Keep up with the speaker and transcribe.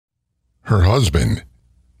Her husband,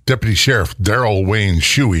 Deputy Sheriff Daryl Wayne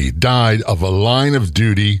Shuey, died of a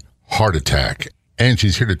line-of-duty heart attack. And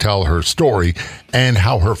she's here to tell her story and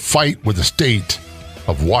how her fight with the state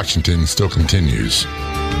of Washington still continues.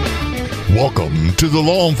 Welcome to the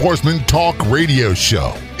Law Enforcement Talk Radio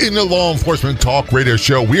Show. In the Law Enforcement Talk Radio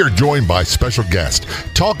Show, we are joined by special guests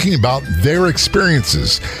talking about their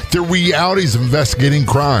experiences, the realities of investigating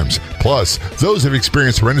crimes, plus those who have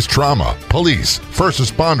experienced horrendous trauma. Police, first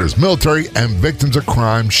responders, military, and victims of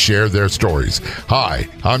crime share their stories. Hi,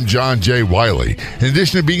 I'm John J. Wiley. In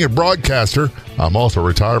addition to being a broadcaster, I'm also a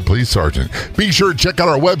retired police sergeant. Be sure to check out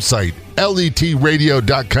our website,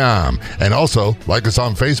 letradio.com, and also like us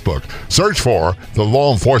on Facebook. Search for the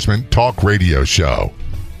Law Enforcement Talk Radio Show.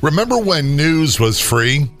 Remember when news was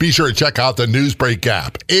free? Be sure to check out the Newsbreak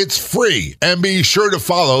app. It's free. And be sure to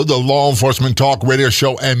follow the Law Enforcement Talk Radio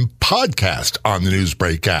Show and podcast on the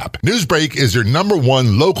Newsbreak app. Newsbreak is your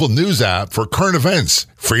 #1 local news app for current events.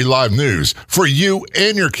 Free live news for you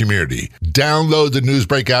and your community. Download the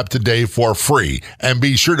Newsbreak app today for free. And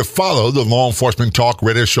be sure to follow the Law Enforcement Talk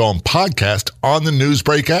Radio Show and podcast on the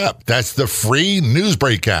Newsbreak app. That's the free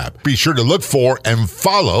Newsbreak app. Be sure to look for and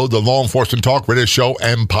follow the Law Enforcement Talk Radio Show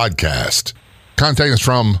and podcast. Contacting us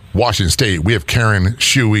from Washington State, we have Karen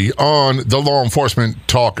Shuey on the Law Enforcement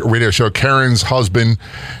Talk Radio Show. Karen's husband,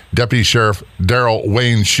 Deputy Sheriff Daryl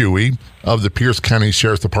Wayne Shuey of the Pierce County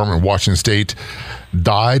Sheriff's Department, Washington State,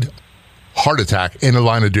 died heart attack in the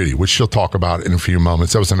line of duty, which she'll talk about in a few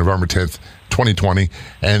moments. That was on November 10th, 2020,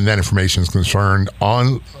 and that information is concerned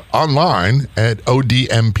online at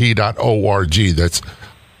odmp.org. That's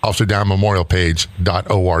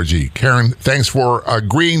OfficerDownMemorialPage.org. Karen, thanks for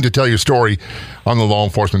agreeing to tell your story on the Law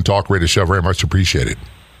Enforcement Talk Radio Show. Very much appreciated.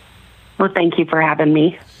 Well, thank you for having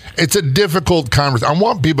me. It's a difficult conversation. I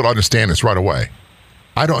want people to understand this right away.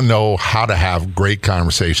 I don't know how to have great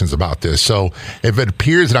conversations about this. So if it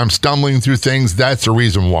appears that I'm stumbling through things, that's the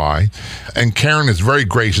reason why. And Karen is very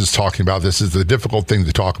gracious talking about this. It's a difficult thing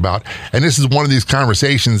to talk about. And this is one of these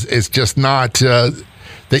conversations. It's just not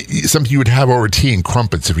something you would have over tea and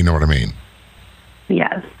crumpets, if you know what I mean.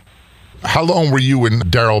 Yes. How long were you and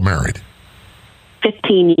Daryl married?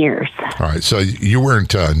 15 years. All right. So you weren't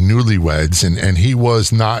newlyweds, and he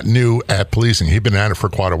was not new at policing. He'd been at it for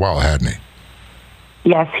quite a while, hadn't he?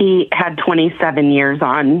 Yes, he had 27 years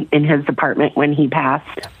on in his department when he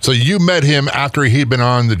passed. So you met him after he'd been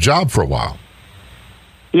on the job for a while?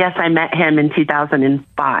 Yes, I met him in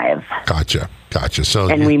 2005. Gotcha. So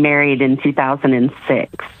and we married in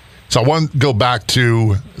 2006. So I want to go back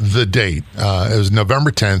to the date. It was November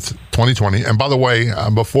 10th, 2020. And by the way,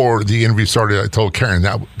 before the interview started, I told Karen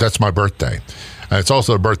that's my birthday. It's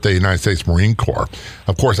also the birthday of the United States Marine Corps.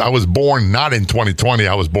 Of course, I was born not in 2020.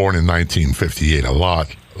 I was born in 1958, a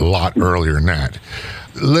lot earlier than that.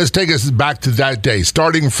 Let's take us back to that day.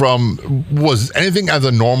 Starting from, was anything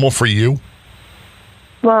other than normal for you?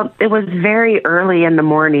 Well, it was very early in the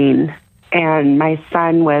morning, and my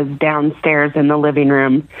son was downstairs in the living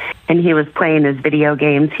room, and he was playing his video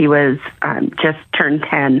games. He was just turned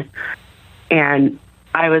 10, and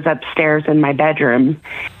I was upstairs in my bedroom.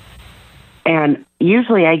 And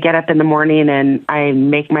usually I get up in the morning and I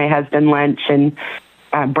make my husband lunch and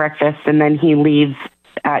breakfast, and then he leaves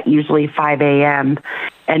at usually 5 a.m.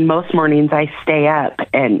 And most mornings I stay up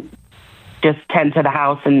and just tend to the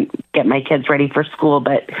house and get my kids ready for school.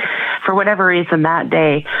 But for whatever reason that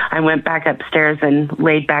day, I went back upstairs and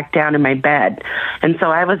laid back down in my bed. And so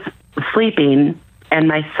I was sleeping, and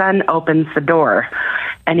my son opens the door,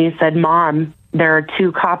 and he said, "Mom, there are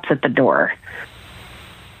 2 cops at the door."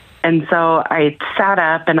 And so I sat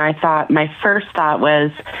up, and my first thought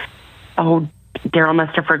was, oh, Daryl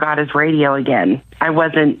must have forgot his radio again. I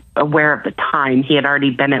wasn't aware of the time. He had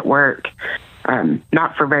already been at work,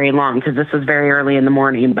 not for very long, because this was very early in the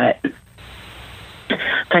morning. But so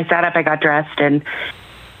I sat up, I got dressed, and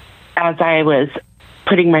as I was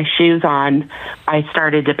putting my shoes on, I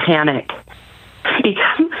started to panic.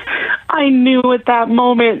 Because I knew at that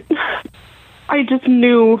moment, I just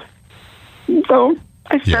knew. So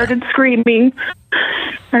I started screaming.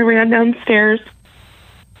 I ran downstairs.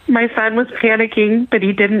 My son was panicking, but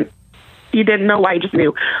he didn't know why. I just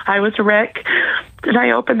knew I was a wreck. And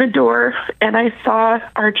I opened the door, and I saw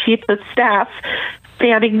our chief of staff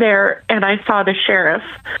standing there, and I saw the sheriff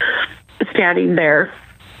standing there.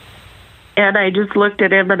 And I just looked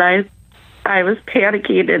at him, and I was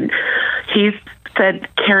panicking, and he said,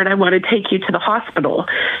 "Karen, I want to take you to the hospital.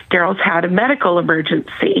 Daryl's had a medical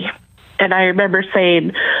emergency." And I remember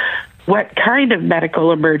saying, "What kind of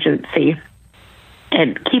medical emergency?"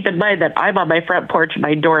 And keep in mind that I'm on my front porch,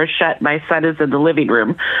 my door is shut, my son is in the living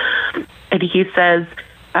room. And he says,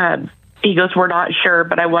 he goes, we're not sure,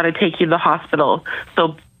 but I want to take you to the hospital.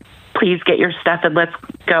 So please get your stuff and let's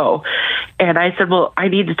go. And I said, well, I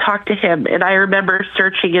need to talk to him. And I remember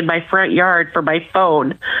searching in my front yard for my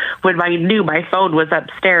phone when I knew my phone was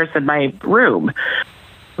upstairs in my room.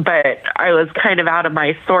 But I was kind of out of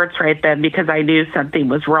my sorts right then because I knew something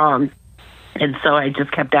was wrong. And so I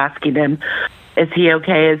just kept asking him, is he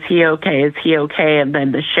okay? Is he okay? Is he okay? And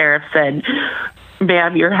then the sheriff said,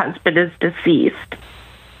 ma'am, your husband is deceased.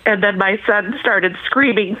 And then my son started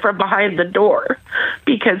screaming from behind the door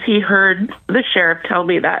because he heard the sheriff tell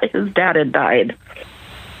me that his dad had died.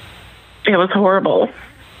 It was horrible.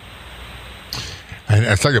 And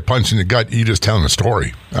it's like a punch in the gut. You just telling a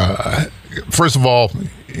story. First of all,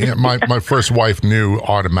 my first wife knew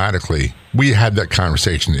automatically. We had that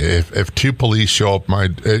conversation. If two police show up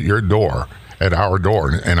at your door, at our door,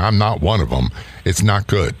 and I'm not one of them, it's not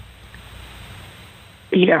good.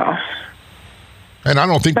 Yeah. And I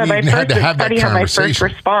don't think we even had to have that conversation. My first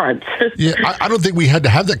response. Yeah, I don't think we had to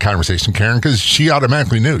have that conversation, Karen, because she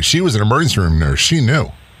automatically knew. She was an emergency room nurse. She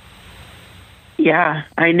knew. Yeah,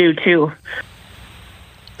 I knew too.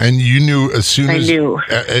 And you knew as soon as... I knew.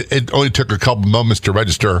 It only took a couple moments to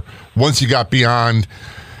register. Once you got beyond,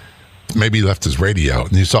 maybe he left his radio,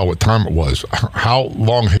 and you saw what time it was. How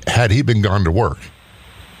long had he been gone to work?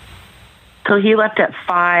 So he left at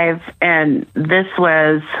 5, and this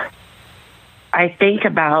was... I think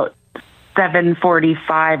about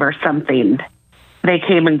 7:45 or something. They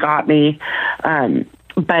came and got me.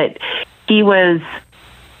 But he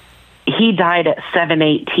died at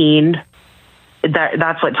 7:18.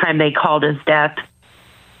 That's what time they called his death.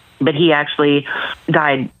 But he actually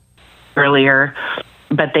died earlier.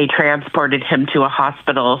 But they transported him to a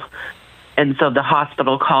hospital. And so the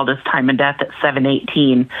hospital called his time of death at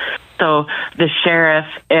 7:18. So the sheriff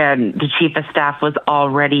and the chief of staff was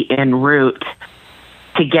already en route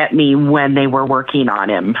to get me when they were working on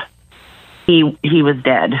him. He was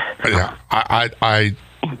dead. Yeah,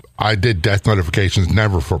 I did death notifications,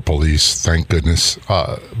 never for police, thank goodness.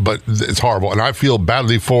 But it's horrible, and I feel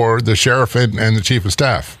badly for the sheriff and the chief of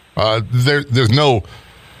staff. There's no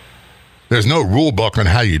rule book on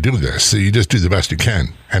how you do this. So you just do the best you can.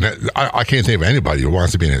 And I can't think of anybody who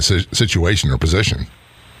wants to be in a situation or position.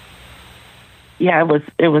 Yeah,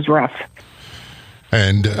 it was rough.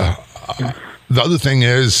 And the other thing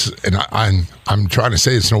is, and I'm trying to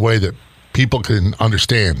say this in a way that people can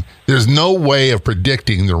understand, there's no way of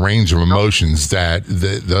predicting the range of emotions that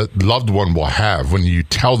the loved one will have when you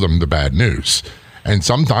tell them the bad news. And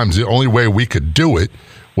sometimes the only way we could do it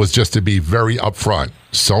was just to be very upfront.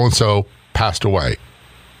 So-and-so passed away.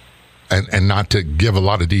 And not to give a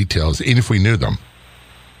lot of details, even if we knew them.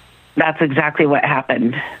 That's exactly what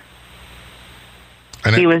happened.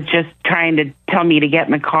 And he was just trying to tell me to get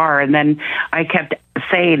in the car, and then I kept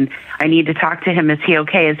saying, I need to talk to him. Is he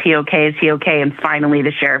okay? Is he okay? Is he okay? And finally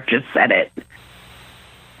the sheriff just said it.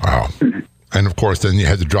 Wow. And of course, then you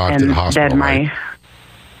had to drive to the hospital. Then right?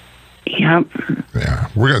 Yep. Yeah,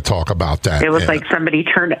 we're going to talk about that. It was like somebody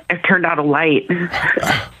turned out a light.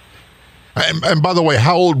 And by the way,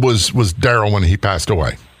 how old was Daryl when he passed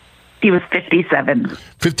away? He was 57.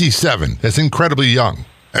 57. That's incredibly young.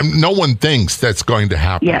 And no one thinks that's going to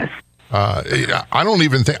happen. Yes. I don't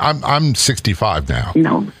even think... I'm 65 now.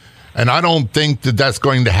 No. And I don't think that that's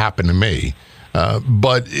going to happen to me.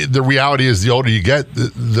 But the reality is the older you get,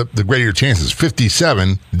 the greater your chances.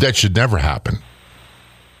 57, that should never happen.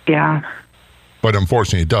 Yeah. But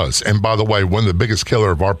unfortunately it does. And by the way, one of the biggest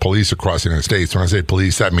killer of our police across the United States, when I say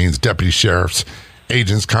police, that means deputy sheriffs,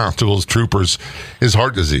 agents, constables, troopers, is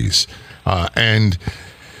heart disease. And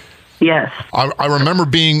yes, I remember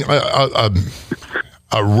being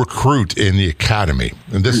a recruit in the academy,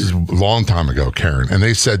 and this is a long time ago, Karen, and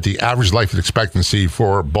they said the average life expectancy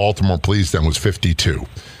for Baltimore police then was 52.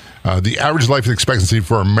 The average life expectancy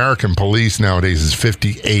for American police nowadays is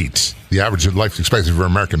 58. The average life expectancy for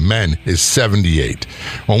American men is 78.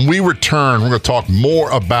 When we return, we're going to talk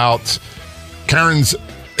more about Karen's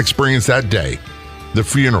experience that day, the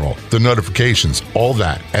funeral, the notifications, all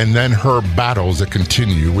that, and then her battles that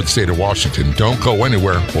continue with the state of Washington. Don't go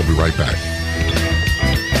anywhere. We'll be right back.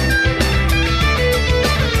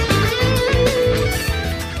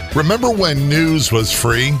 Remember when news was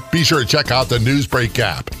free? Be sure to check out the Newsbreak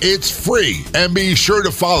app. It's free. And be sure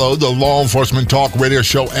to follow the Law Enforcement Talk radio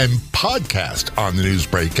show and podcast on the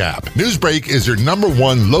Newsbreak app. Newsbreak is your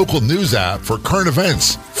 #1 local news app for current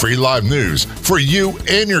events, free live news for you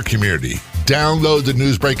and your community. Download the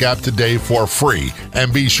Newsbreak app today for free.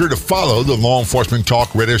 And be sure to follow the Law Enforcement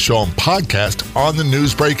Talk Radio Show and podcast on the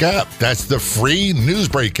Newsbreak app. That's the free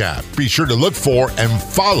Newsbreak app. Be sure to look for and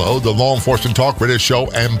follow the Law Enforcement Talk Radio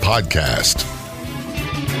Show and podcast.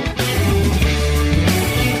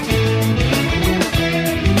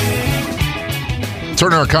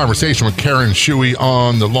 Turning our conversation with Karen Shuey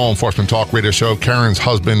on the Law Enforcement Talk Radio Show. Karen's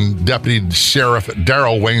husband, Deputy Sheriff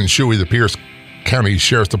Daryl Wayne Shuey, the Pierce County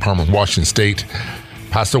Sheriff's Department, Washington State,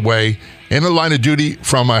 passed away in the line of duty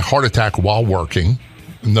from a heart attack while working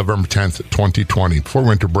November 10th, 2020. Before we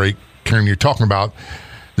went to break, Karen, you're talking about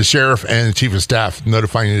the sheriff and the chief of staff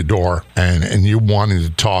notifying you the door and you wanting to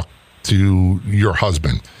talk to your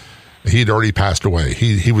husband. He'd already passed away.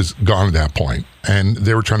 He was gone at that point, and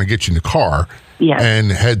they were trying to get you in the car. Yes.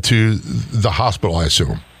 And head to the hospital, I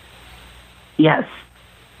assume. Yes.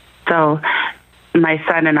 So my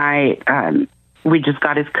son and I, we just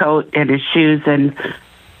got his coat and his shoes, and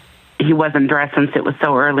he wasn't dressed since it was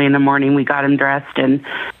so early in the morning. We got him dressed, and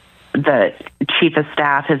the chief of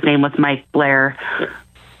staff, his name was Mike Blair,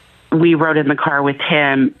 we rode in the car with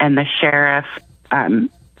him, and the sheriff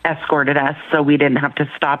escorted us, so we didn't have to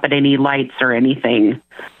stop at any lights or anything.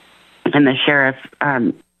 And the sheriff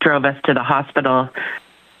drove us to the hospital.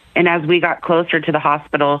 And as we got closer to the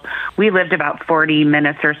hospital, we lived about 40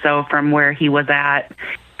 minutes or so from where he was at.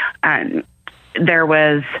 There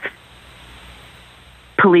was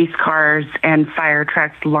police cars and fire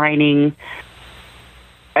trucks lining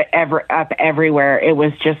up everywhere. It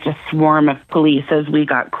was just a swarm of police as we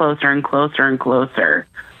got closer and closer and closer.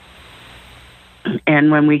 And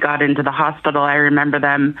when we got into the hospital, I remember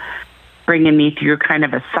them bringing me through kind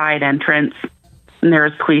of a side entrance, and there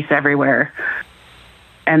was police everywhere.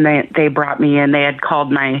 And they brought me in. I had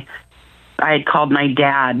called my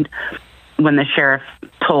dad when the sheriff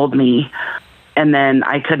told me, and then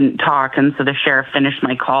I couldn't talk, and so the sheriff finished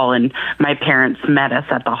my call, and my parents met us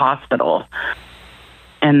at the hospital.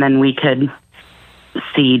 And then we could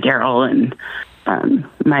see Daryl, and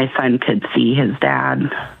my son could see his dad.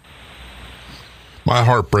 My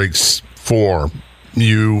heart breaks for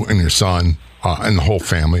you and your son and the whole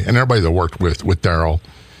family and everybody that worked with Daryl.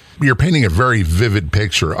 You're painting a very vivid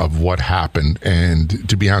picture of what happened, and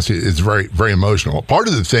to be honest, it's very, very emotional. Part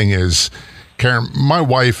of the thing is, Karen, my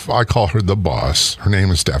wife, I call her the boss. Her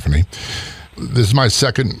name is Stephanie. This is my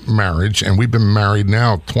second marriage, and we've been married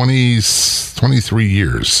now 23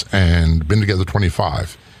 years and been together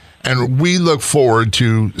 25. And we look forward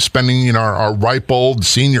to spending, our ripe old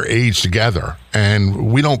senior age together.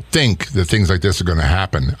 And we don't think that things like this are going to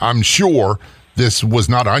happen. I'm sure this was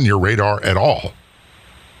not on your radar at all.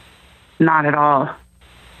 Not at all.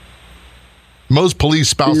 Most police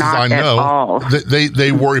spouses Not I know, at all.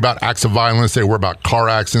 They worry about acts of violence. They worry about car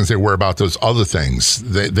accidents. They worry about those other things.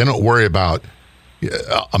 They don't worry about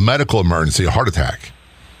a medical emergency, a heart attack.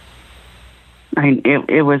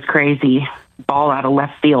 It was crazy. Ball out of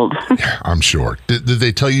left field. Yeah, I'm sure. Did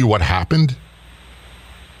they tell you what happened?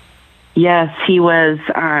 Yes, he was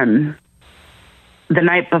the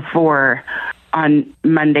night before, on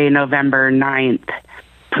Monday, November 9th,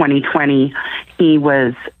 2020,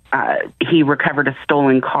 he recovered a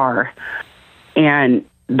stolen car, and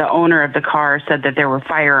the owner of the car said that there were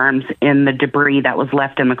firearms in the debris that was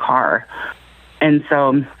left in the car. And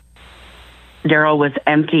so Daryl was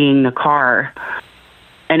emptying the car,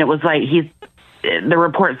 and it was like the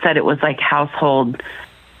report said it was like household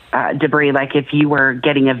debris, like if you were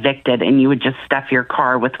getting evicted and you would just stuff your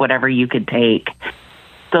car with whatever you could take.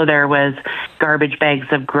 So there was garbage bags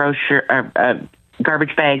of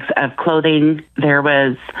garbage bags of clothing. There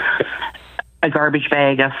was a garbage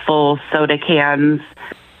bag of full soda cans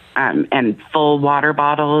and full water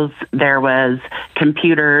bottles. There was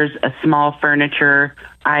computers, a small furniture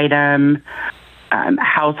item,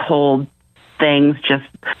 household things.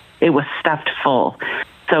 It was stuffed full.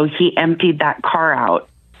 So he emptied that car out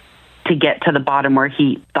to get to the bottom where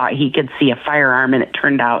he thought he could see a firearm, and it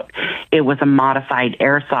turned out it was a modified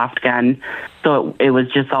airsoft gun, so it was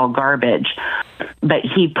just all garbage. But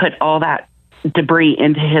he put all that debris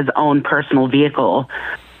into his own personal vehicle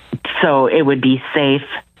so it would be safe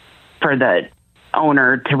for the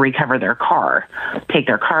owner to recover their car, take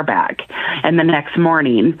their car back. And the next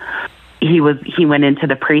morning, he went into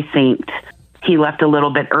the precinct. He left a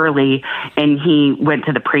little bit early, and he went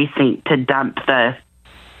to the precinct to dump the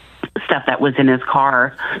stuff that was in his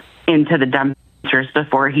car into the dumpsters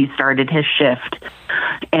before he started his shift.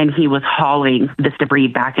 And he was hauling this debris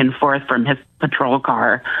back and forth from his patrol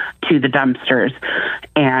car to the dumpsters.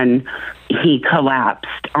 And he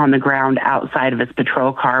collapsed on the ground outside of his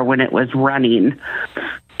patrol car when it was running.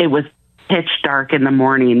 It was pitch dark in the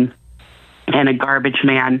morning. and a garbage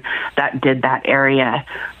man that did that area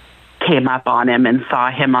came up on him and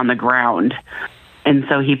saw him on the ground. And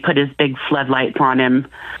so he put his big floodlights on him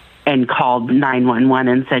and called 911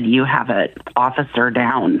 and said, "You have an officer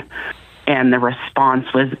down." And the response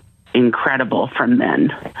was incredible from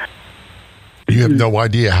then. You have no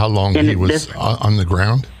idea how long he was on the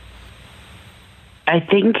ground? I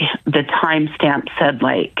think the timestamp said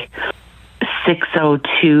like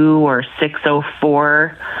 6:02 or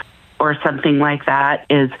 6:04 or something like that.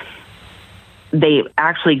 They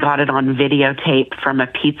actually got it on videotape from a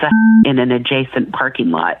Pizza Hut in an adjacent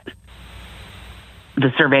parking lot.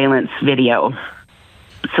 The surveillance video,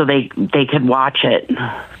 so they could watch it.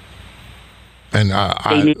 And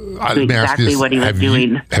they knew exactly what he was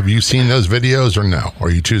doing. Have you seen those videos or no? Or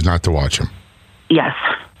you choose not to watch them? Yes.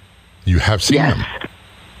 You have seen them?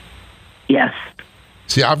 Yes.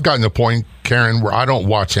 See, I've gotten to the point, Karen, where I don't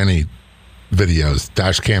watch any videos,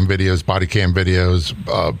 dash cam videos, body cam videos,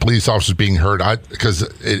 police officers being hurt, because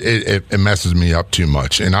it messes me up too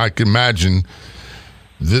much. And I can imagine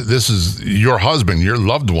this is your husband, your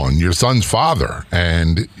loved one, your son's father,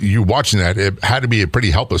 and you watching that, it had to be a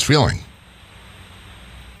pretty helpless feeling.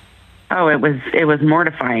 Oh, it was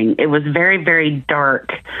mortifying. It was very, very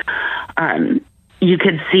dark. You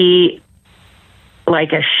could see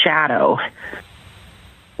like a shadow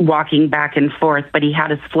walking back and forth, but he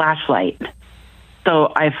had his flashlight.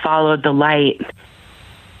 So I followed the light,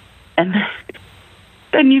 and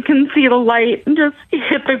then you can see the light just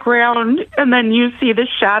hit the ground, and then you see the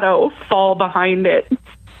shadow fall behind it.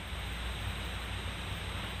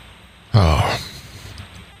 Oh.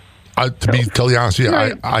 To be totally honest with you,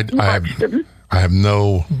 I have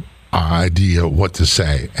no idea what to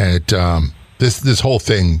say. And this whole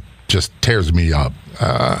thing just tears me up.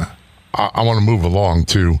 I want to move along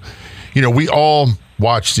to, we all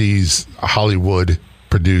watch these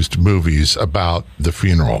Hollywood-produced movies about the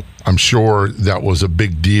funeral. I'm sure that was a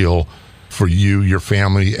big deal for you, your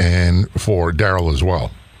family, and for Daryl as well.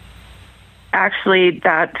 Actually,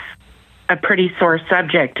 that's a pretty sore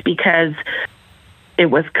subject because it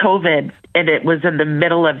was COVID and it was in the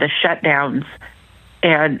middle of the shutdowns,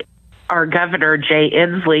 and our governor, Jay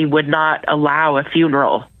Inslee, would not allow a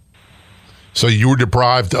funeral. So you were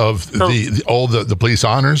deprived of all the police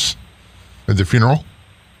honors at the funeral?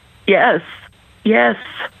 Yes.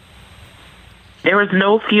 There was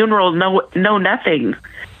no funeral, no nothing.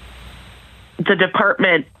 The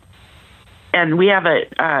department, and we have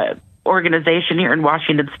a organization here in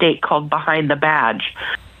Washington State called Behind the Badge,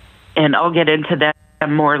 and I'll get into that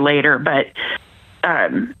more later, but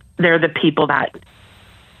they're the people that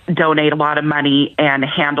donate a lot of money and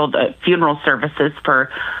handle the funeral services for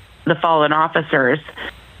the fallen officers.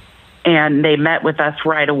 And they met with us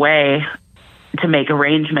right away to make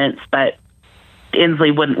arrangements, but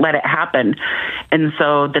Inslee wouldn't let it happen. And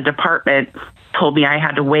so the department told me I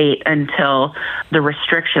had to wait until the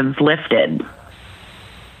restrictions lifted,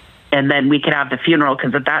 and then we could have the funeral,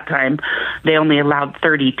 because at that time they only allowed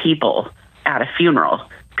 30 people at a funeral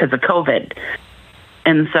because of COVID.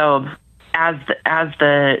 And so as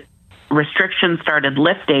the restrictions started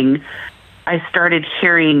lifting, I started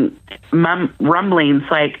hearing rumblings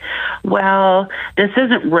like, well, this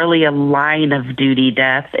isn't really a line of duty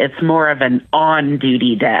death. It's more of an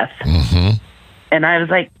on-duty death. Mm-hmm. And I was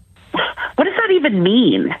like, what does that even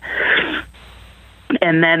mean?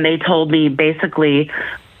 And then they told me basically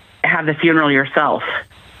have the funeral yourself.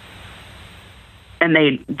 And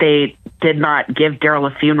they did not give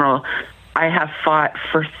Daryl a funeral. I have fought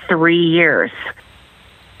for 3 years.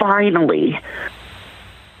 Finally,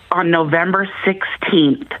 on November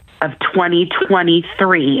 16th of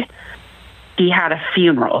 2023, he had a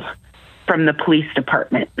funeral from the police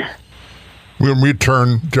department. When we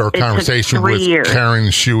return to our conversation with Karen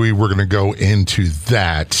Shuey, we're going to go into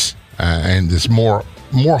that and this more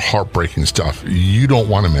heartbreaking stuff you don't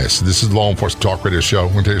want to miss. This is Law Enforcement Talk Radio Show.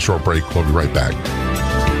 We're going to take a short break. We'll be right back.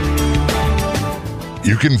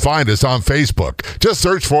 You can find us on Facebook. Just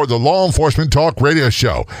search for the Law Enforcement Talk Radio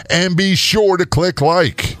Show and be sure to click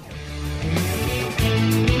like.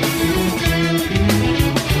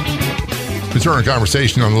 Return to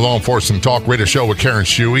conversation on the Law Enforcement Talk Radio Show with Karen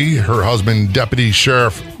Shuey. Her husband, Deputy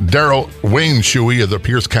Sheriff Daryl Wayne Shuey of the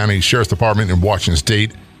Pierce County Sheriff's Department in Washington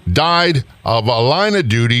State, died of a line of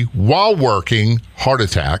duty while working, heart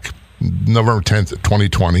attack, November 10th,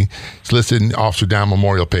 2020. It's listed in the Officer Down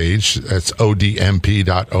Memorial page. That's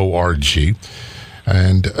odmp.org.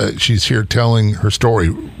 And she's here telling her story.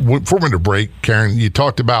 Before we went to break, Karen, you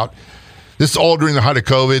talked about this is all during the height of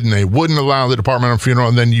COVID, and they wouldn't allow the departmental funeral,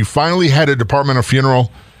 and then you finally had a departmental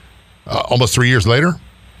funeral almost 3 years later?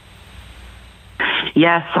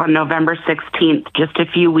 Yes, on November 16th, just a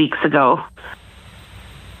few weeks ago.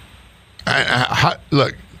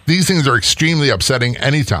 Look, these things are extremely upsetting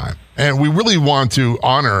anytime. And we really want to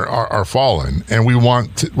honor our fallen. And we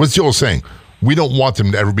want to, what's Joel saying? We don't want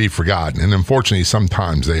them to ever be forgotten. And unfortunately,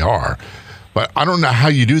 sometimes they are. But I don't know how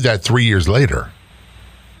you do that 3 years later.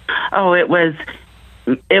 Oh, it was,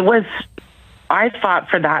 I fought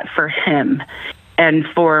for that for him and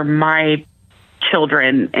for my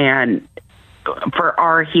children and for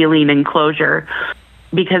our healing and closure,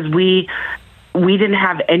 because we didn't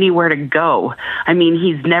have anywhere to go. I mean,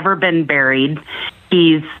 he's never been buried.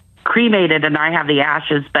 He's cremated and I have the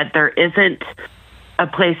ashes, but there isn't a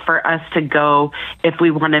place for us to go if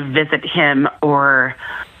we want to visit him, or,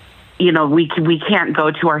 you know, we can't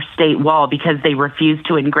go to our state wall because they refuse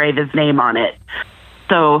to engrave his name on it.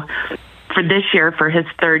 So for this year, for his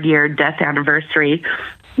 3rd year death anniversary,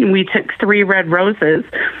 we took 3 red roses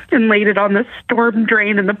and laid it on the storm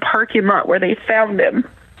drain in the parking lot where they found him.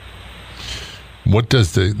 What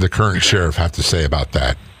does the current sheriff have to say about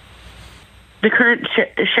that? The current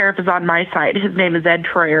sheriff is on my side. His name is Ed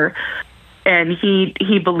Troyer, and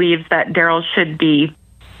he believes that Daryl should be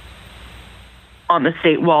on the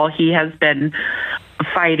state wall. He has been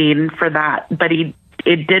fighting for that, but it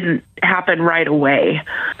didn't happen right away.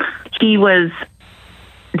 He was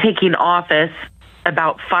taking office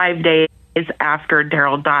about 5 days after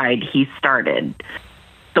Daryl died. He started.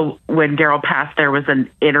 So when Daryl passed, there was an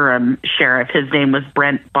interim sheriff. His name was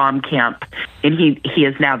Brent Baumkamp, and he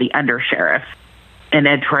is now the undersheriff. And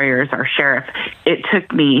Ed Troyer is our sheriff. It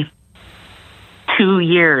took me 2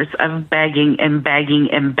 years of begging and begging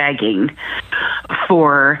and begging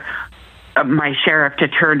for my sheriff to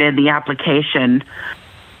turn in the application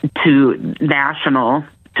to national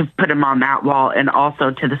to put him on that wall, and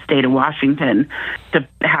also to the state of Washington to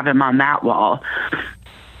have him on that wall.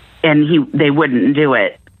 And they wouldn't do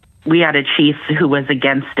it. We had a chief who was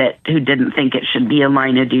against it, who didn't think it should be a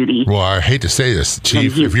line of duty. Well, I hate to say this,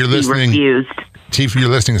 Chief. If you're listening, Chief, if you're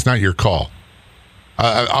listening, it's not your call.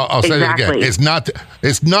 I'll say that again.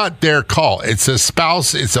 It's not their call. It's a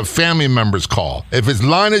spouse. It's a family member's call. If it's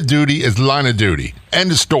line of duty, it's line of duty.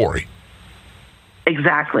 End of story.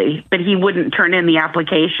 Exactly. But he wouldn't turn in the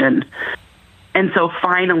application. And so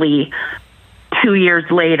finally, 2 years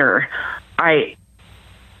later, I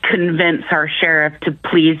convince our sheriff to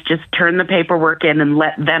please just turn the paperwork in and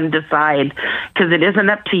let them decide, because it isn't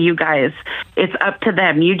up to you guys. It's up to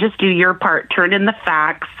them. You just do your part. Turn in the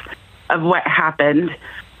facts of what happened.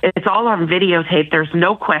 It's all on videotape. There's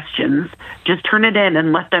no questions. Just turn it in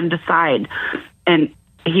and let them decide. And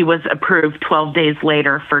he was approved 12 days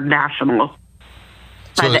later for national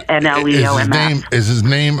by the NLEOMF. Is his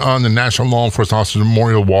name on the National Law Enforcement Officers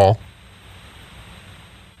Memorial Wall?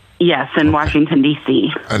 Yes, in Washington,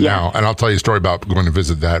 D.C. And I'll tell you a story about going to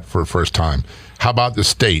visit that for the first time. How about the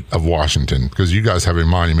state of Washington? Because you guys have a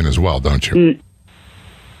monument as well, don't you?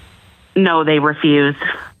 No, they refuse.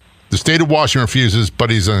 The state of Washington refuses,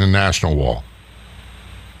 but he's on the national wall.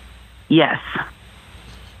 Yes.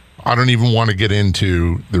 I don't even want to get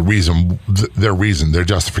into the reason, their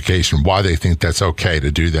justification, why they think that's okay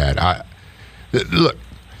to do that. Look,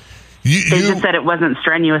 they just said it wasn't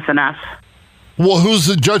strenuous enough. Well, who's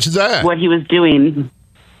the judge of that? What he was doing.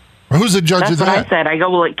 Who's the judge of that? That's what I said. I go,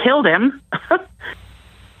 well, it killed him.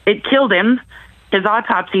 It killed him. His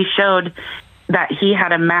autopsy showed that he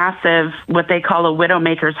had a massive, what they call a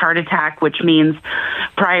widowmaker's heart attack, which means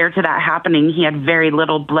prior to that happening, he had very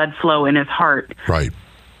little blood flow in his heart. Right.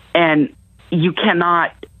 And you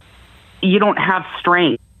don't have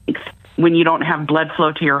strength when you don't have blood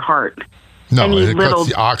flow to your heart. No, any it cuts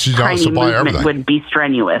the oxygen supply, everything. Would be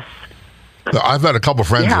strenuous. I've had a couple of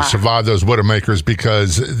friends that survived those widowmakers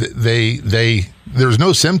because there's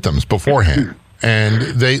no symptoms beforehand. And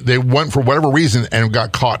they went for whatever reason and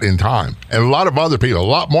got caught in time. And a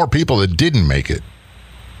lot more people that didn't make it.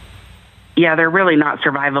 Yeah, they're really not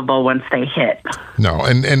survivable once they hit. No,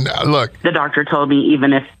 and look. The doctor told me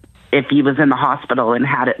even if he was in the hospital and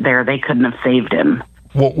had it there, they couldn't have saved him.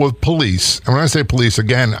 Well, with police, and when I say police,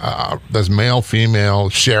 again, that's male, female,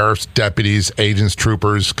 sheriffs, deputies, agents,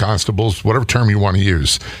 troopers, constables, whatever term you want to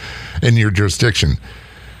use in your jurisdiction.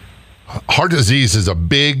 Heart disease is a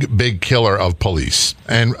big, big killer of police.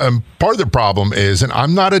 And part of the problem is, and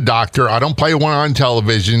I'm not a doctor, I don't play one on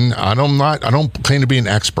television, I don't claim to be an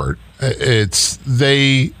expert. It's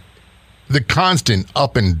the constant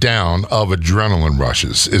up and down of adrenaline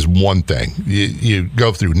rushes is one thing. You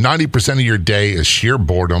go through 90% of your day is sheer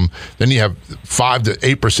boredom. Then you have 5 to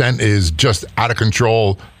 8% is just out of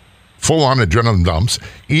control, full-on adrenaline dumps,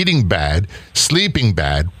 eating bad, sleeping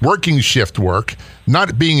bad, working shift work,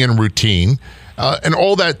 not being in routine, and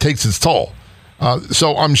all that takes its toll.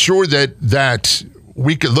 So I'm sure that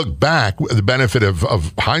we could look back with the benefit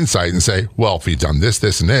of hindsight and say, well, if he'd done this,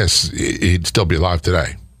 this, and this, he'd still be alive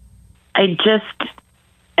today. I just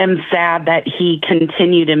am sad that he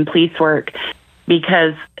continued in police work,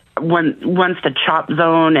 because once the CHOP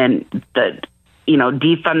zone and the,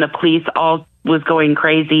 defund the police all was going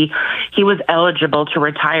crazy, he was eligible to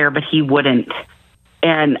retire, but he wouldn't.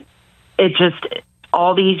 And it just,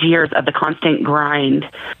 all these years of the constant grind,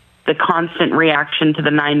 the constant reaction to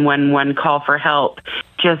the 911 call for help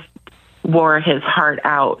just wore his heart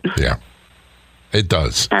out. Yeah, it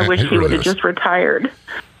does. I wish he would have just retired.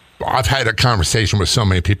 I've had a conversation with so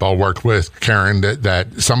many people I worked with, Karen, that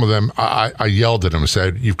some of them, I yelled at them and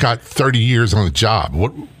said, you've got 30 years on the job.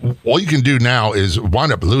 All you can do now is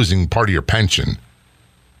wind up losing part of your pension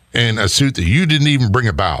in a suit that you didn't even bring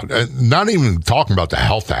about. Not even talking about the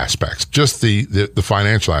health aspects, just the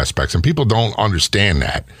financial aspects. And people don't understand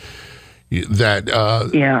that he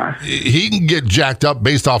can get jacked up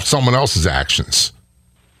based off someone else's actions.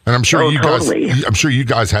 And I'm sure you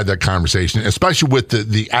guys had that conversation, especially with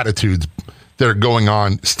the attitudes that are going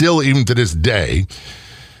on still even to this day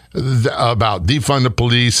about defund the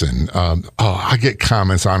police. And I get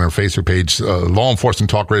comments on our Facebook page, Law Enforcement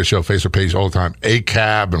Talk Radio Show Facebook page all the time,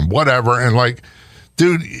 ACAB and whatever. And like,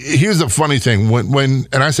 dude, here's the funny thing. When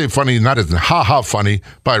and I say funny, not as ha-ha funny,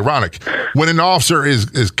 but ironic. When an officer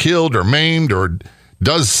is killed or maimed or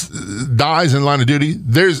dies in line of duty,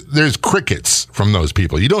 there's crickets from those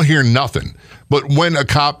people. You don't hear nothing. But when a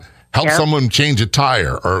cop helps someone change a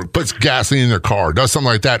tire or puts gasoline in their car, does something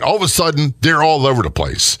like that, all of a sudden they're all over the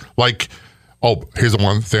place. Like, oh, here's the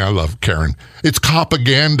one thing I love, Karen. It's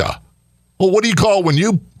propaganda. Well, what do you call when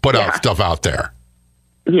you put out stuff out there?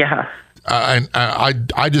 Yeah. And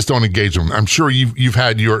I just don't engage them. I'm sure you've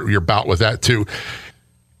had your bout with that too.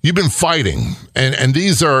 You've been fighting, and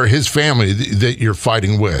these are his family that you're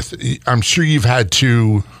fighting with. I'm sure you've had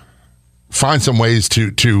to find some ways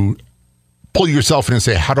to pull yourself in and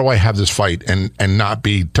say, how do I have this fight and not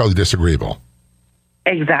be totally disagreeable?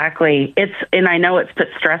 Exactly. And I know it's put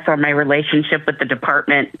stress on my relationship with the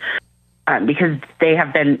department because they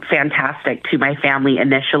have been fantastic to my family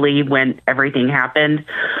initially when everything happened.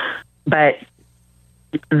 But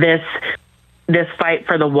this fight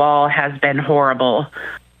for the wall has been horrible.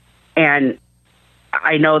 And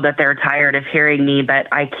I know that they're tired of hearing me, but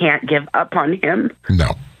I can't give up on him.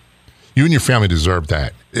 No. You and your family deserve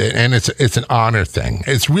that. And it's an honor thing.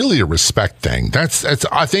 It's really a respect thing. That's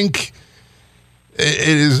I think it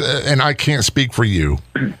is, and I can't speak for you,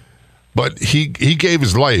 but he gave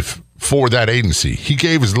his life for that agency. He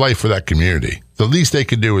gave his life for that community. The least they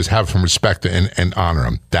could do is have some respect and honor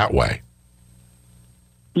him that way.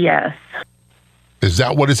 Yes. Is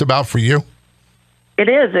that what it's about for you? It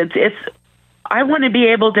is. It's. I want to be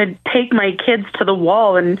able to take my kids to the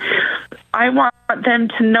wall, and I want them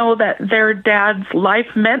to know that their dad's life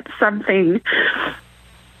meant something.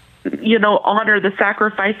 Honor the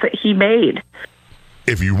sacrifice that he made.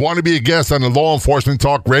 If you want to be a guest on the Law Enforcement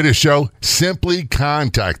Talk Radio Show, simply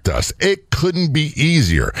contact us. It couldn't be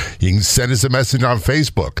easier. You can send us a message on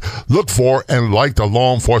Facebook. Look for and like the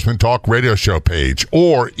Law Enforcement Talk Radio Show page,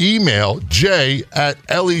 or email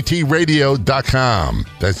jay@letradio.com.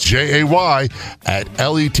 That's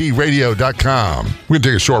JAY@letradio.com. We're going to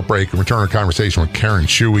take a short break and return our conversation with Karen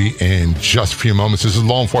Shuey in just a few moments. This is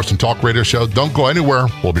Law Enforcement Talk Radio Show. Don't go anywhere.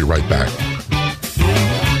 We'll be right back.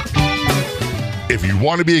 If you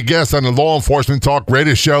want to be a guest on the Law Enforcement Talk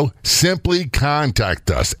Radio Show, simply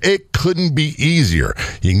contact us. It couldn't be easier.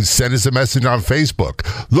 You can send us a message on Facebook.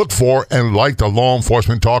 Look for and like the Law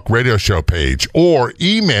Enforcement Talk Radio Show page, or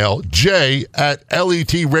email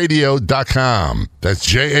jay@letradio.com. That's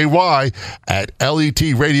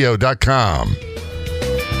JAY@letradio.com.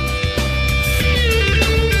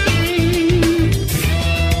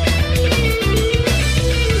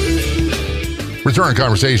 Return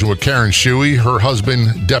conversation with Karen Shuey. Her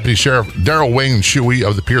husband, Deputy Sheriff Daryl Wayne Shuey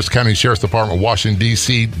of the Pierce County Sheriff's Department, Washington,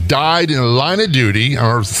 D.C., died in a line of duty,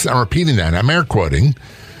 I'm repeating that, I'm air quoting,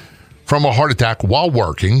 from a heart attack while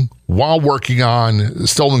working on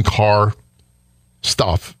stolen car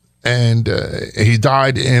stuff. And he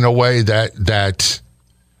died in a way that,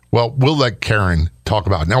 well, we'll let Karen talk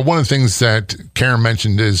about. Now, one of the things that Karen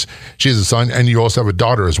mentioned is she has a son, and you also have a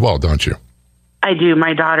daughter as well, don't you? I do.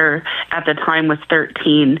 My daughter at the time was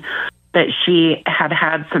 13, but she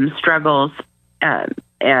had some struggles,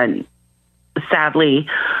 and sadly,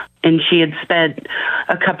 and she had spent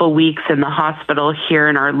a couple weeks in the hospital here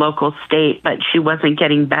in our local state, but she wasn't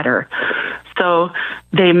getting better. So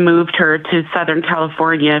they moved her to Southern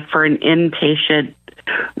California for an inpatient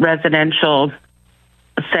residential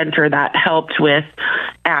center that helped with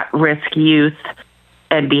at-risk youth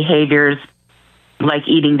and behaviors like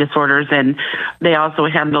eating disorders. And they also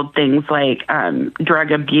handled things like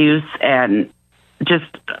drug abuse and just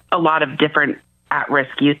a lot of different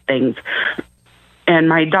at-risk youth things. And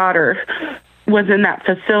my daughter was in that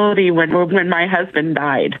facility when my husband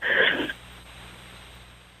died.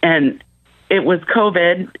 And it was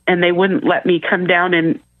COVID, and they wouldn't let me come down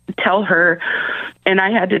and tell her. And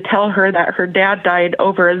I had to tell her that her dad died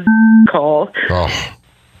over a call. Oh.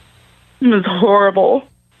 It was horrible.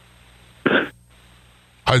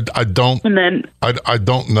 I don't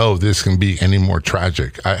know if this can be any more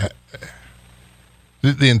tragic.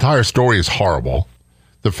 The entire story is horrible.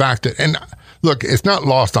 The fact that, and look, it's not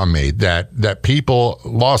lost on me that people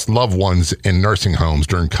lost loved ones in nursing homes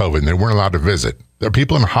during COVID and they weren't allowed to visit. There are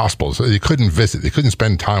people in hospitals, so they couldn't visit, they couldn't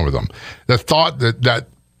spend time with them. The thought that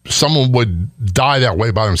someone would die that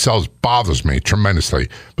way by themselves bothers me tremendously.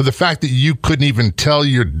 But the fact that you couldn't even tell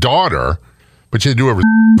your daughter, but you had to do a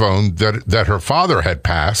phone that her father had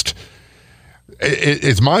passed,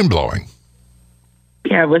 it's mind-blowing.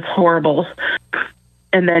 Yeah, it was horrible.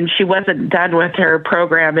 And then she wasn't done with her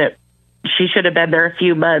program. She should have been there a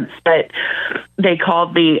few months, but they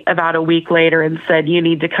called me about a week later and said, you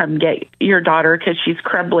need to come get your daughter because she's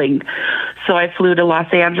crumbling. So I flew to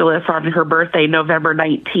Los Angeles on her birthday, November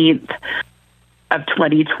 19th of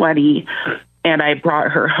 2020, and I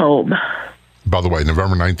brought her home. By the way,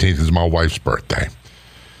 November 19th is my wife's birthday.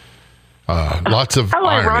 Lots of How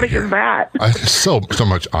irony ironic here. is that? So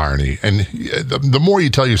much irony. And the more you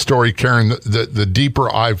tell your story, Karen, the deeper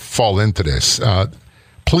I fall into this.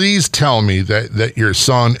 Please tell me that your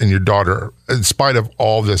son and your daughter, in spite of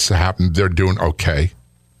all this happened, they're doing okay.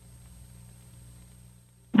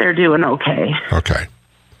 They're doing okay. Okay.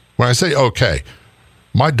 When I say okay,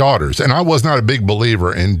 my daughters, and I was not a big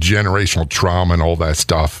believer in generational trauma and all that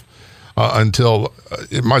stuff until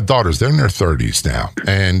my daughters, they're in their 30s now,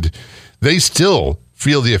 and they still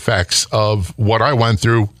feel the effects of what I went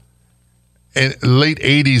through in late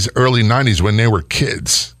 80s, early 90s when they were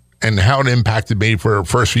kids, and how it impacted me for the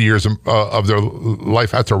first few years of their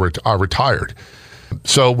life after I retired.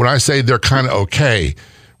 So when I say they're kind of okay,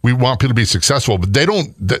 we want people to be successful, but they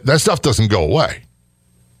don't. That stuff doesn't go away.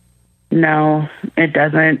 No, it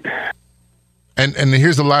doesn't. And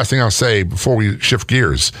here's the last thing I'll say before we shift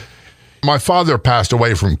gears. My father passed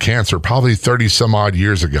away from cancer probably 30 some odd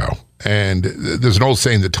years ago. And there's an old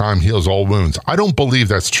saying that time heals all wounds. I don't believe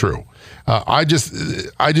that's true. I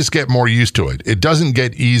just get more used to it. It doesn't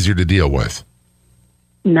get easier to deal with.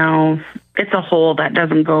 No, it's a hole that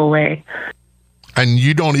doesn't go away. And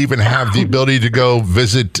you don't even have the ability to go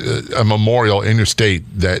visit a memorial in your state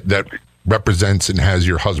that represents and has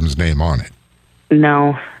your husband's name on it.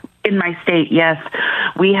 No. In my state, yes.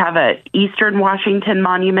 We have a Eastern Washington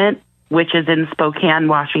monument, which is in Spokane,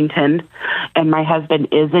 Washington, and my husband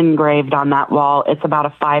is engraved on that wall. It's about a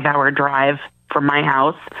 5-hour drive from my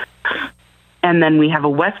house. And then we have a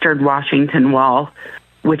Western Washington wall,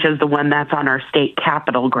 which is the one that's on our state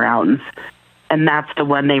capitol grounds. And that's the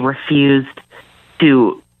one they refused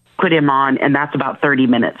to put him on, and that's about 30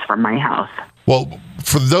 minutes from my house. Well,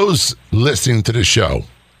 for those listening to the show,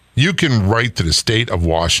 you can write to the state of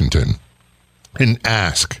Washington and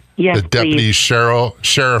ask the Deputy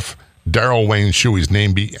Sheriff Daryl Wayne Shuey's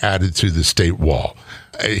name be added to the state wall.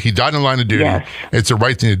 He died in line of duty. Yes. It's the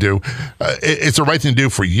right thing to do. It's the right thing to do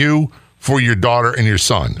for you, for your daughter, and your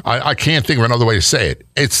son. I can't think of another way to say it.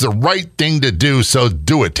 It's the right thing to do, so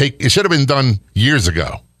do it. It should have been done years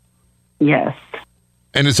ago. Yes.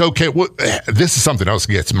 And it's okay. This is something else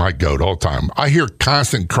that gets my goat all the time. I hear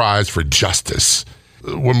constant cries for justice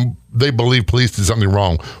when they believe police did something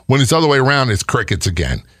wrong. When it's the other way around, it's crickets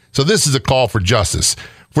again. So this is a call for justice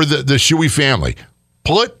for the Shuey family.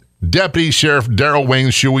 Put Deputy Sheriff Daryl Wayne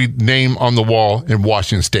Shuey name on the wall in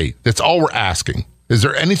Washington State. That's all we're asking. Is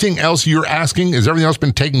there anything else you're asking? Has everything else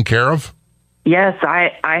been taken care of? Yes,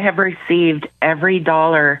 I have received every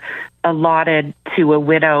dollar allotted to a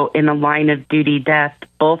widow in a line of duty death,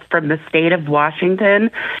 both from the state of Washington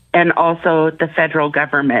and also the federal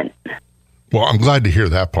government. Well, I'm glad to hear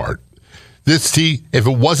that part. If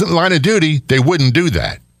it wasn't line of duty, they wouldn't do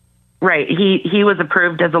that. Right. He was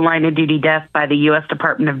approved as a line of duty death by the U.S.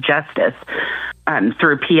 Department of Justice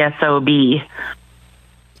through PSOB.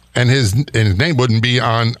 And his name wouldn't be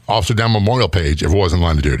on Officer Down Memorial page if it wasn't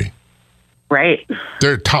line of duty. Right.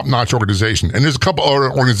 They're a top-notch organization. And there's a couple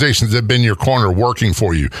other organizations that have been in your corner working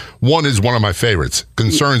for you. One is one of my favorites,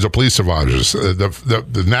 Concerns of Police Survivors,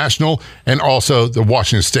 the national and also the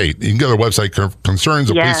Washington State. You can go to their website,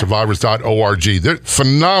 concernsofpolicesurvivors.org. They're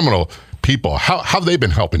phenomenal people. How have they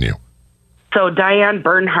been helping you? So Diane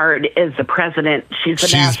Bernhard is the president. She's the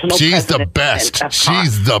national president. She's the best.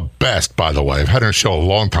 She's the best, by the way. I've had her show a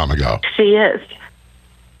long time ago. She is.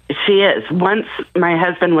 She is. Once my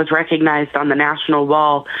husband was recognized on the national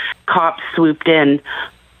wall, cops swooped in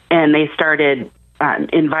and they started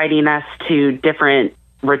inviting us to different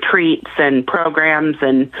retreats and programs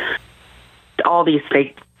and all these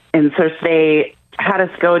things. And so they had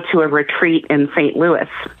us go to a retreat in St. Louis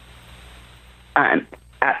at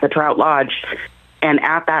the Trout Lodge. And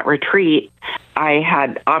at that retreat, I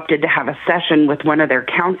had opted to have a session with one of their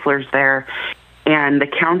counselors there. And the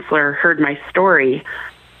counselor heard my story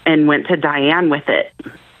and went to Diane with it.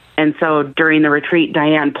 And so during the retreat,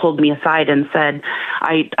 Diane pulled me aside and said,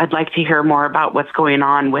 I'd like to hear more about what's going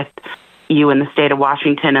on with you in the state of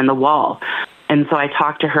Washington and the wall. And so I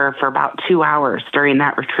talked to her for about 2 hours during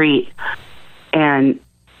that retreat. And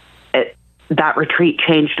that retreat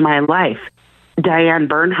changed my life. Diane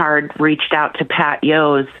Bernhard reached out to Pat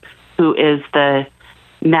Yose, who is the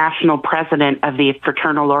national president of the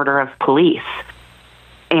Fraternal Order of Police.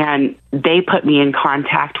 And they put me in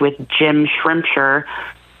contact with Jim Shrimpshire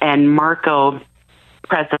and Marco,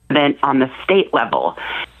 president on the state level,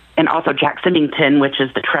 and also Jack Symington, which is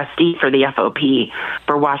the trustee for the FOP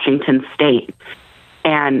for Washington State.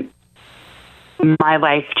 And my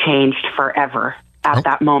life changed forever at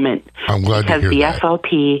that moment. I'm glad because to hear the that.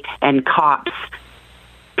 FOP and cops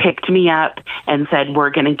picked me up and said,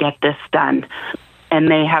 we're going to get this done. And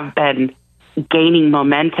they have been gaining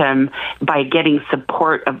momentum by getting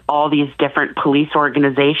support of all these different police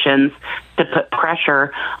organizations to put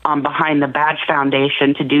pressure on Behind the Badge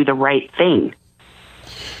Foundation to do the right thing.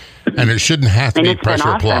 And it shouldn't have to be it's been pressure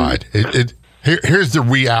awesome. applied. Here's the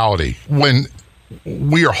reality. When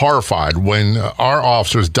we are horrified when our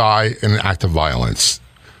officers die in an act of violence.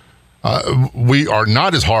 We are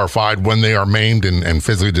not as horrified when they are maimed and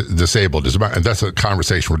physically disabled. And that's a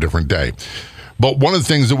conversation for a different day. But one of the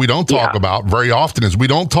things that we don't talk about very often is we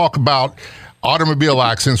don't talk about automobile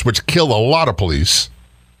accidents, which kill a lot of police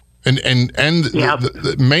and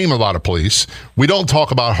maim a lot of police. We don't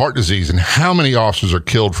talk about heart disease and how many officers are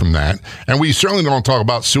killed from that. And we certainly don't talk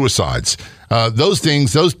about suicides. Those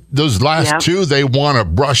things, those last two, they want to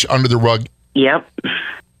brush under the rug. Yep.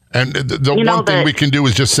 And the one thing we can do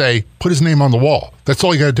is just say, put his name on the wall. That's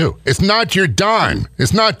all you got to do. It's not your dime.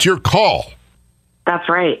 It's not your call. That's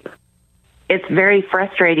right. It's very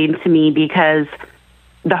frustrating to me because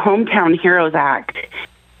the Hometown Heroes Act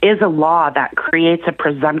is a law that creates a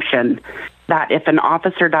presumption that if an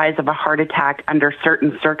officer dies of a heart attack under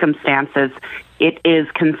certain circumstances, it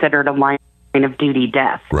is considered a line of duty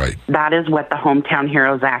death. Right. That is what the Hometown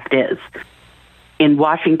Heroes Act is. In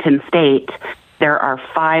Washington State, there are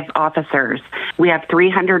 5 officers. We have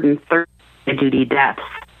 330 duty deaths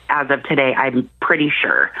as of today, I'm pretty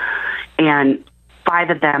sure. And 5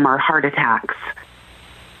 of them are heart attacks.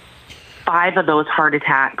 5 of those heart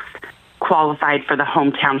attacks qualified for the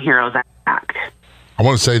Hometown Heroes Act. I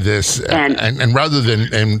want to say this, and rather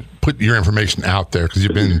than put your information out there, because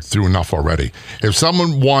you've been through enough already, if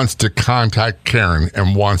someone wants to contact Karen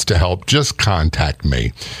and wants to help, just contact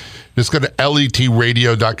me. Just go to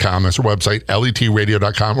letradio.com. That's our website,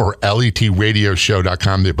 letradio.com or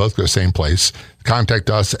letradioshow.com. They both go to the same place. Contact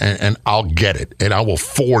us, and I'll get it, and I will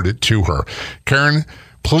forward it to her. Karen,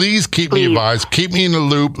 please keep me advised. Keep me in the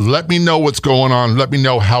loop. Let me know what's going on. Let me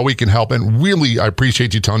know how we can help. And really, I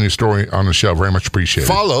appreciate you telling your story on the show. Very much appreciated.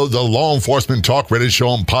 Follow the Law Enforcement Talk Radio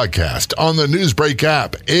Show and podcast on the Newsbreak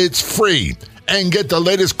app. It's free. And get the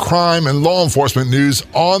latest crime and law enforcement news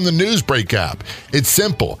on the Newsbreak app. It's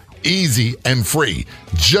simple, easy, and free.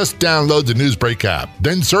 Just download the Newsbreak app.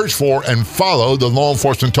 Then search for and follow the Law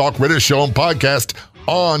Enforcement Talk Radio Show and podcast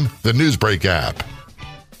on the Newsbreak app.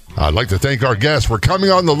 I'd like to thank our guests for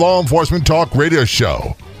coming on the Law Enforcement Talk Radio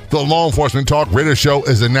Show. The Law Enforcement Talk Radio Show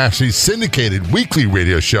is a nationally syndicated weekly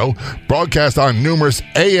radio show broadcast on numerous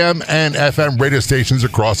AM and FM radio stations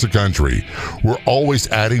across the country. We're always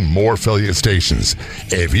adding more affiliate stations.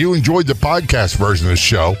 If you enjoyed the podcast version of the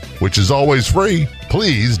show, which is always free,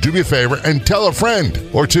 please do me a favor and tell a friend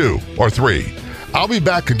or 2 or 3. I'll be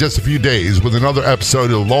back in just a few days with another episode of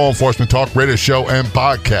the Law Enforcement Talk Radio Show and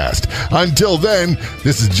podcast. Until then,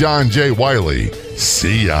 this is John J. Wiley.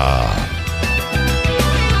 See ya.